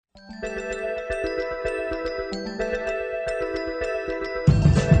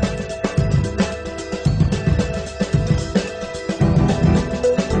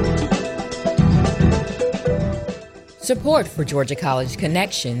Support for Georgia College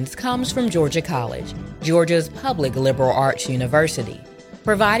Connections comes from Georgia College, Georgia's public liberal arts university,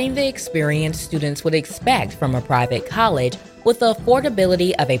 providing the experience students would expect from a private college with the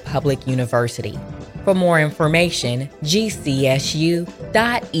affordability of a public university. For more information, gcsu.edu.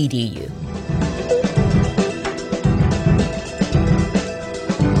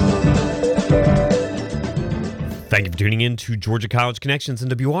 Thank you for tuning in to Georgia College Connections on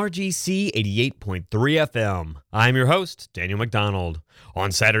WRGC 88.3 FM. I'm your host, Daniel McDonald.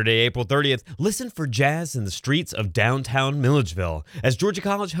 On Saturday, April 30th, listen for jazz in the streets of downtown Milledgeville as Georgia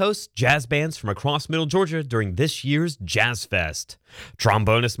College hosts jazz bands from across Middle Georgia during this year's Jazz Fest.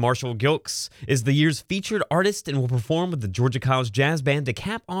 Trombonist Marshall Gilkes is the year's featured artist and will perform with the Georgia College Jazz Band to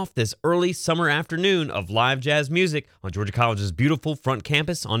cap off this early summer afternoon of live jazz music on Georgia College's beautiful front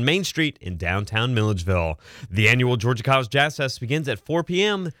campus on Main Street in downtown Milledgeville. The annual Georgia College Jazz Fest begins at 4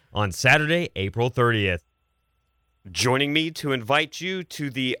 p.m. on Saturday, April 30th. Joining me to invite you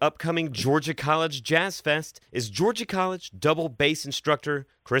to the upcoming Georgia College Jazz Fest is Georgia College double bass instructor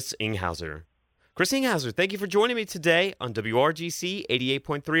Chris Enghauser. Chris Enghauser, thank you for joining me today on WRGC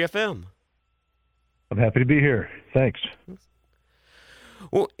 88.3 FM. I'm happy to be here. Thanks.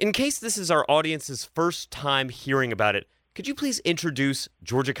 Well, in case this is our audience's first time hearing about it, could you please introduce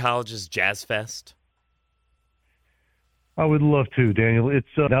Georgia College's Jazz Fest? I would love to, Daniel. It's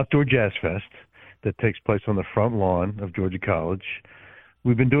an outdoor jazz fest that takes place on the front lawn of Georgia College.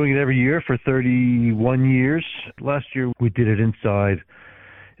 We've been doing it every year for 31 years. Last year, we did it inside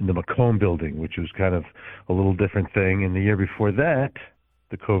in the Macomb building, which was kind of a little different thing. And the year before that,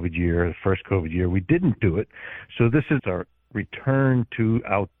 the first COVID year, we didn't do it. So this is our return to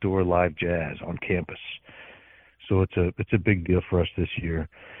outdoor live jazz on campus. So it's a big deal for us this year.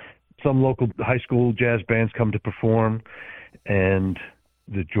 Some local high school jazz bands come to perform, and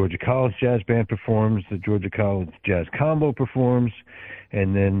the Georgia College Jazz Band performs, the Georgia College Jazz Combo performs,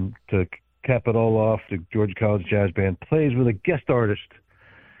 and then to cap it all off, the Georgia College Jazz Band plays with a guest artist.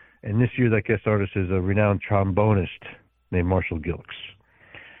 And this year that guest artist is a renowned trombonist named Marshall Gilkes.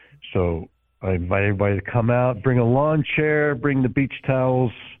 So I invite everybody to come out, bring a lawn chair, bring the beach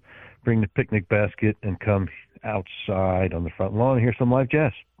towels, bring the picnic basket, and come outside on the front lawn and hear some live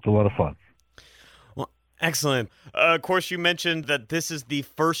jazz. It's a lot of fun. Excellent. Of course, you mentioned that this is the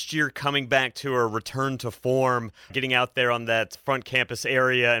first year coming back to a return to form, getting out there on that front campus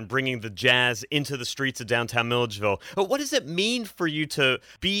area and bringing the jazz into the streets of downtown Milledgeville. But what does it mean for you to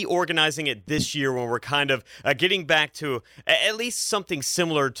be organizing it this year when we're kind of getting back to at least something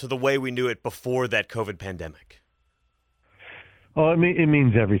similar to the way we knew it before that COVID pandemic? Oh, it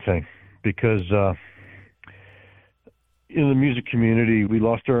means everything because in the music community, we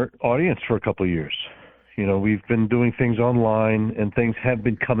lost our audience for a couple of years. You know, we've been doing things online, and things have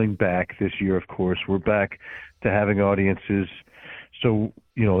been coming back this year, of course. We're back to having audiences. So,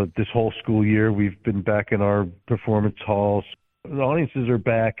 you know, this whole school year, we've been back in our performance halls. The audiences are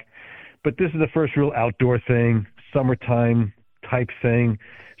back. But this is the first real outdoor thing, summertime type thing.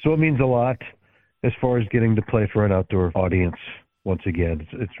 So it means a lot as far as getting to play for an outdoor audience. Once again,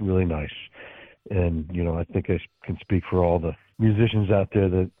 it's really nice. And, you know, I think I can speak for all the musicians out there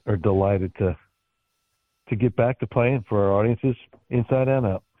that are delighted to get back to playing for our audiences inside and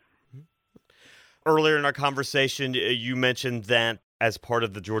out. Earlier in our conversation, you mentioned that as part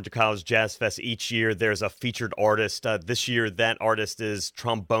of the Georgia College Jazz Fest each year, there's a featured artist. This year, that artist is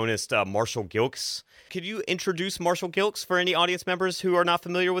trombonist Marshall Gilkes. Could you introduce Marshall Gilkes for any audience members who are not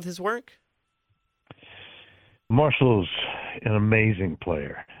familiar with his work? Marshall's an amazing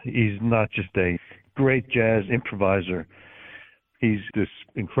player. He's not just a great jazz improviser. He's this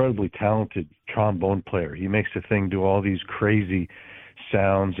incredibly talented trombone player. He makes the thing do all these crazy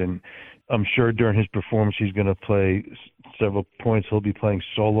sounds, and I'm sure during his performance he's going to play several points. He'll be playing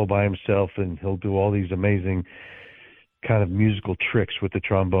solo by himself, and he'll do all these amazing kind of musical tricks with the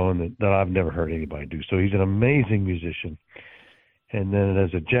trombone that I've never heard anybody do. So he's an amazing musician. And then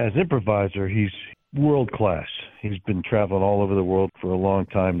as a jazz improviser, he's world class. He's been traveling all over the world for a long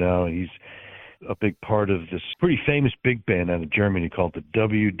time now, and he's a big part of this pretty famous big band out of Germany called the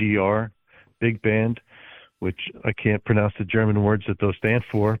WDR Big Band, which I can't pronounce the German words that those stand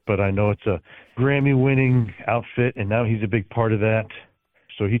for, but I know it's a Grammy-winning outfit, and now he's a big part of that.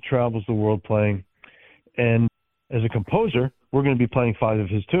 So he travels the world playing. And as a composer, we're going to be playing 5 of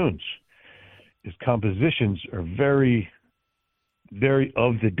his tunes. His compositions are very, very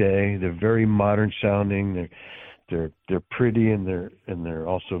of the day. They're very modern sounding. They're pretty, and they're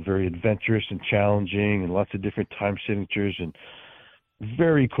also very adventurous and challenging, and lots of different time signatures and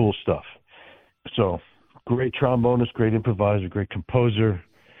very cool stuff. So great trombonist, great improviser, great composer,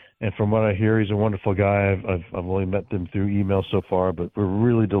 And from what I hear, he's a wonderful guy. I've only met him through email so far, but we're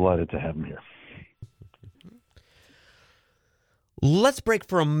really delighted to have him here. Let's break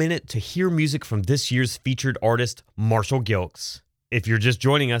for a minute to hear music from this year's featured artist, Marshall Gilkes. If you're just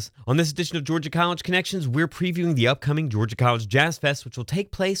joining us, on this edition of Georgia College Connections, we're previewing the upcoming Georgia College Jazz Fest, which will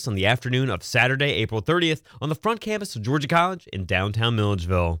take place on the afternoon of Saturday, April 30th, on the front campus of Georgia College in downtown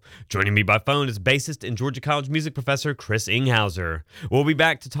Milledgeville. Joining me by phone is bassist and Georgia College music professor Chris Enghauser. We'll be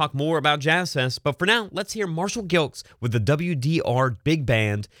back to talk more about Jazz Fest, but for now, let's hear Marshall Gilkes with the WDR Big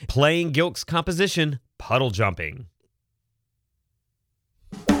Band playing Gilkes' composition, Puddle Jumping.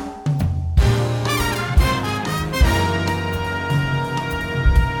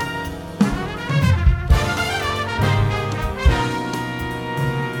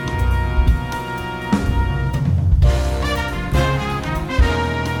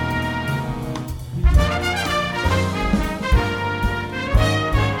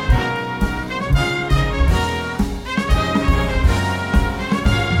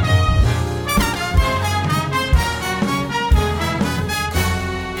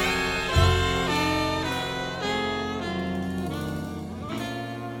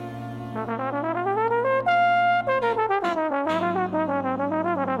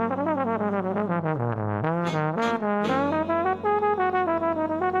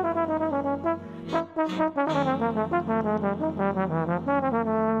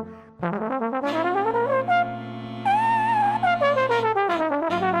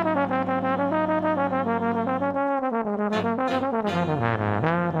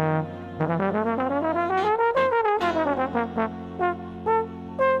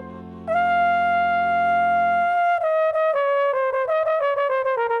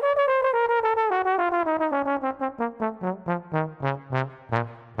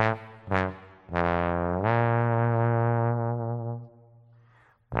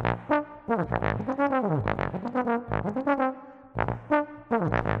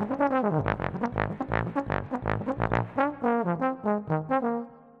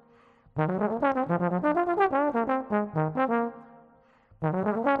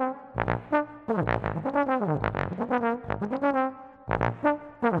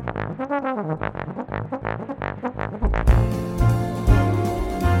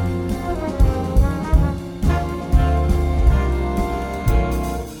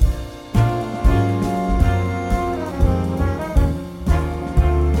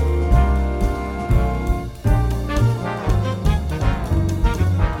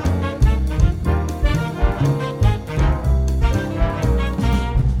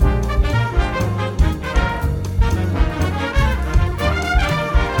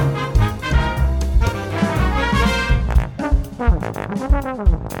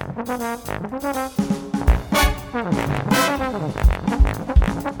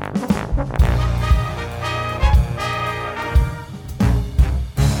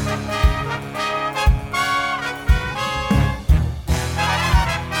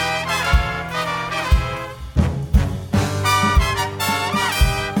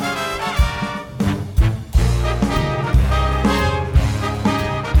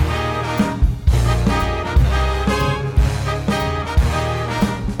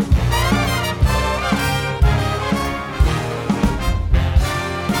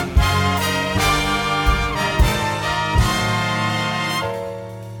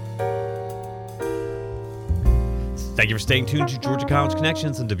 Thank you for staying tuned to Georgia College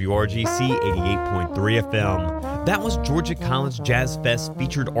Connections on WRGC 88.3 FM. That was Georgia College Jazz Fest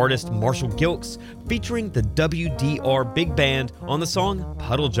featured artist Marshall Gilkes featuring the WDR Big Band on the song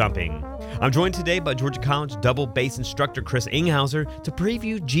Puddle Jumping. I'm joined today by Georgia College double bass instructor Chris Enghauser to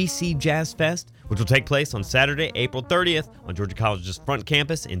preview GC Jazz Fest, which will take place on Saturday, April 30th on Georgia College's front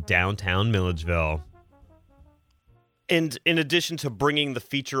campus in downtown Milledgeville. And in addition to bringing the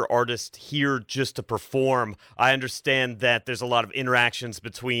feature artist here just to perform, I understand that there's a lot of interactions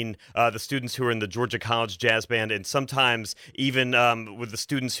between the students who are in the Georgia College Jazz Band and sometimes even with the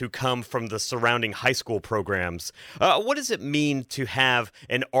students who come from the surrounding high school programs. What does it mean to have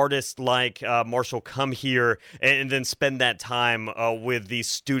an artist like Marshall come here and then spend that time with the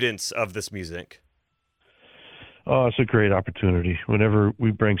students of this music? Oh, it's a great opportunity. Whenever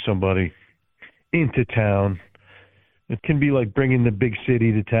we bring somebody into town, it can be like bringing the big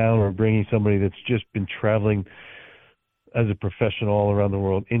city to town or bringing somebody that's just been traveling as a professional all around the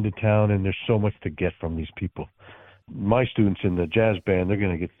world into town, and there's so much to get from these people. My students in the jazz band, they're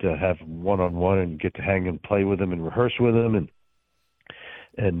going to get to have one-on-one and get to hang and play with them and rehearse with them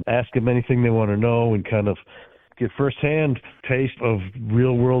and ask them anything they want to know and kind of get firsthand taste of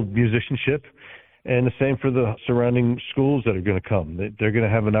real-world musicianship. And the same for the surrounding schools that are going to come. They're going to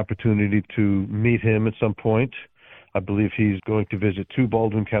have an opportunity to meet him at some point. I believe he's going to visit 2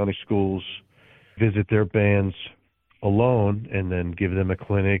 Baldwin County schools, visit their bands alone, and then give them a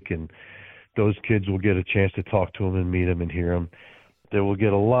clinic. And those kids will get a chance to talk to him and meet him and hear him. They will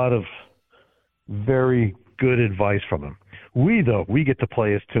get a lot of very good advice from him. We get to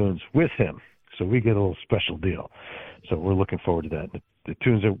play his tunes with him, so we get a little special deal. So we're looking forward to that. The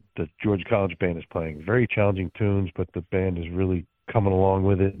tunes that the Georgia College Band is playing, very challenging tunes, but the band is really coming along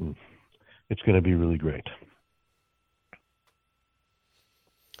with it, and it's going to be really great.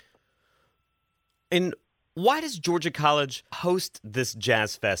 And why does Georgia College host this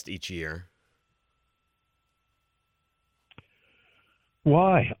Jazz Fest each year?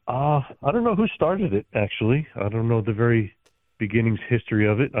 Why? I don't know who started it, actually. I don't know the very beginnings history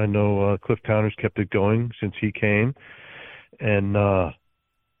of it. I know Cliff Towner's kept it going since he came. And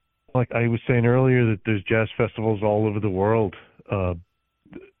like I was saying earlier, that there's jazz festivals all over the world. A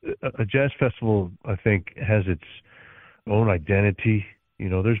jazz festival, I think, has its own identity. You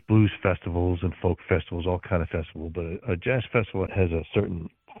know, there's blues festivals and folk festivals, all kind of festivals, but a jazz festival has a certain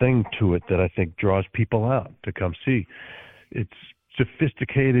thing to it that I think draws people out to come see. It's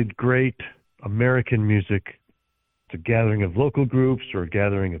sophisticated, great American music. It's a gathering of local groups or a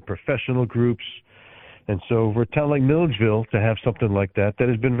gathering of professional groups. And so for a town like Milledgeville to have something like that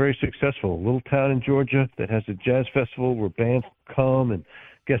has been very successful. A little town in Georgia that has a jazz festival where bands come and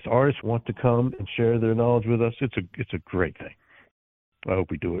guest artists want to come and share their knowledge with us. It's a great thing. I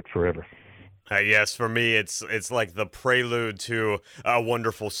hope we do it forever. Yes, for me, it's like the prelude to a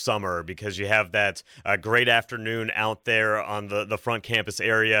wonderful summer because you have that great afternoon out there on the front campus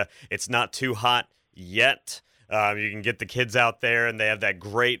area. It's not too hot yet. You can get the kids out there, and they have that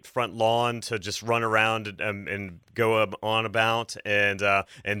great front lawn to just run around and go on about, and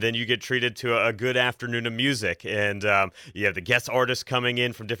then you get treated to a good afternoon of music, and you have the guest artists coming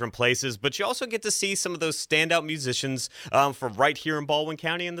in from different places, but you also get to see some of those standout musicians from right here in Baldwin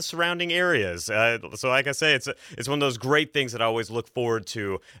County and the surrounding areas. So like I say, it's one of those great things that I always look forward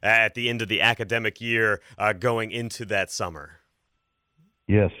to at the end of the academic year going into that summer.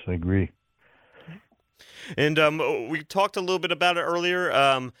 Yes, I agree. And we talked a little bit about it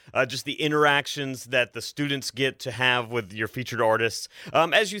earlier, just the interactions that the students get to have with your featured artists.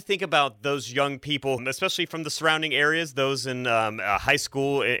 As you think about those young people, especially from the surrounding areas, those in high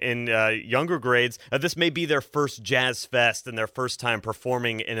school in younger grades, this may be their first jazz fest and their first time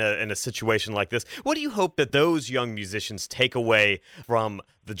performing in a situation like this. What do you hope that those young musicians take away from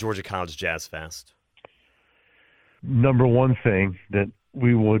the Georgia College Jazz Fest? Number one thing that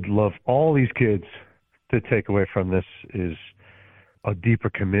we would love all these kids to take away from this is a deeper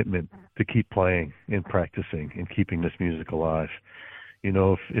commitment to keep playing and practicing and keeping this music alive. You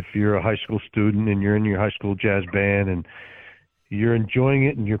know, if you're a high school student and you're in your high school jazz band and you're enjoying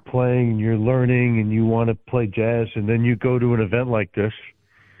it and you're playing and you're learning and you want to play jazz, and then you go to an event like this,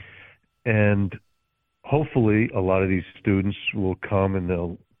 and hopefully a lot of these students will come and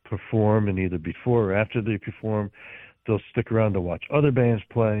they'll perform, and either before or after they perform, they'll stick around to watch other bands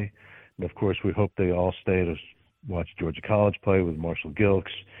play. And of course, we hope they all stay to watch Georgia College play with Marshall Gilkes.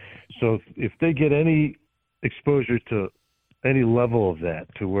 So if they get any exposure to any level of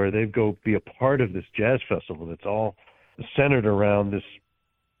that, to where they go be a part of this jazz festival that's all centered around this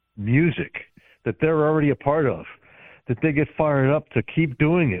music that they're already a part of, that they get fired up to keep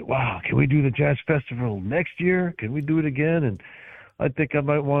doing it. Wow, can we do the jazz festival next year? Can we do it again? And I think I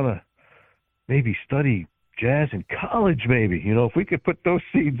might want to maybe study jazz in college, maybe. You know, if we could put those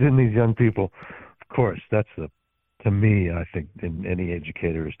seeds in these young people, of course, that's to me, I think, in any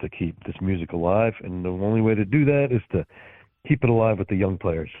educator, is to keep this music alive. And the only way to do that is to keep it alive with the young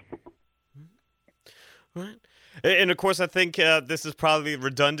players. All right. And of course, I think this is probably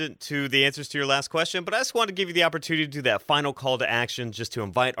redundant to the answers to your last question, but I just want to give you the opportunity to do that final call to action, just to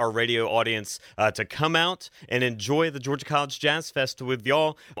invite our radio audience to come out and enjoy the Georgia College Jazz Fest with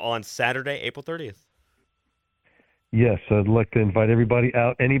y'all on Saturday, April 30th. Yes, I'd like to invite everybody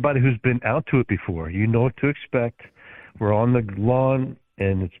out. Anybody who's been out to it before, you know what to expect. We're on the lawn,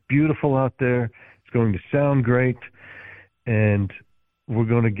 and it's beautiful out there. It's going to sound great, and we're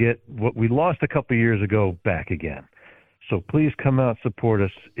going to get what we lost a couple of years ago back again. So please come out, support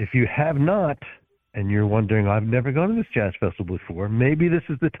us. If you have not, and you're wondering, I've never gone to this jazz festival before, maybe this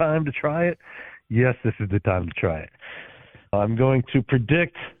is the time to try it. Yes, this is the time to try it. I'm going to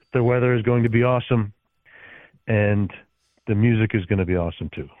predict the weather is going to be awesome, and the music is going to be awesome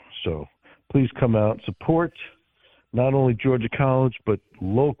too. So please come out, support not only Georgia College, but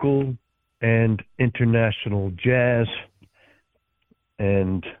local and international jazz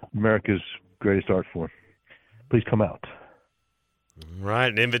and America's greatest art form. Please come out.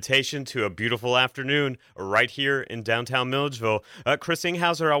 Right, an invitation to a beautiful afternoon right here in downtown Milledgeville. Chris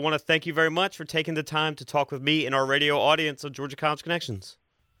Enghauser, I want to thank you very much for taking the time to talk with me and our radio audience of Georgia College Connections.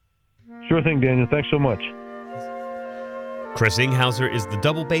 Sure thing, Daniel. Thanks so much. Chris Enghauser is the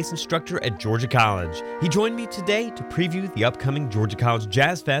double bass instructor at Georgia College. He joined me today to preview the upcoming Georgia College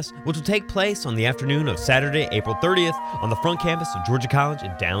Jazz Fest, which will take place on the afternoon of Saturday, April 30th on the front campus of Georgia College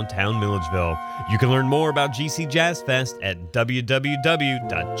in downtown Milledgeville. You can learn more about GC Jazz Fest at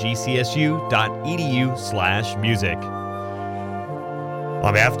www.gcsu.edu/music.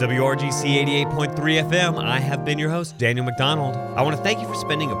 On behalf of WRGC 88.3 FM, I have been your host, Daniel McDonald. I want to thank you for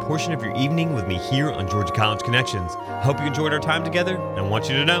spending a portion of your evening with me here on Georgia College Connections. I hope you enjoyed our time together, and I want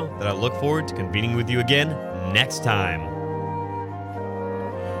you to know that I look forward to convening with you again next time.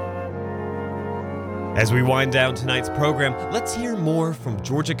 As we wind down tonight's program, let's hear more from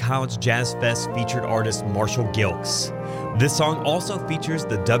Georgia College Jazz Fest featured artist Marshall Gilkes. This song also features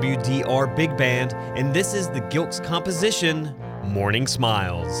the WDR Big Band, and this is the Gilkes composition, Morning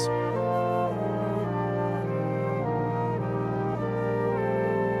Smiles.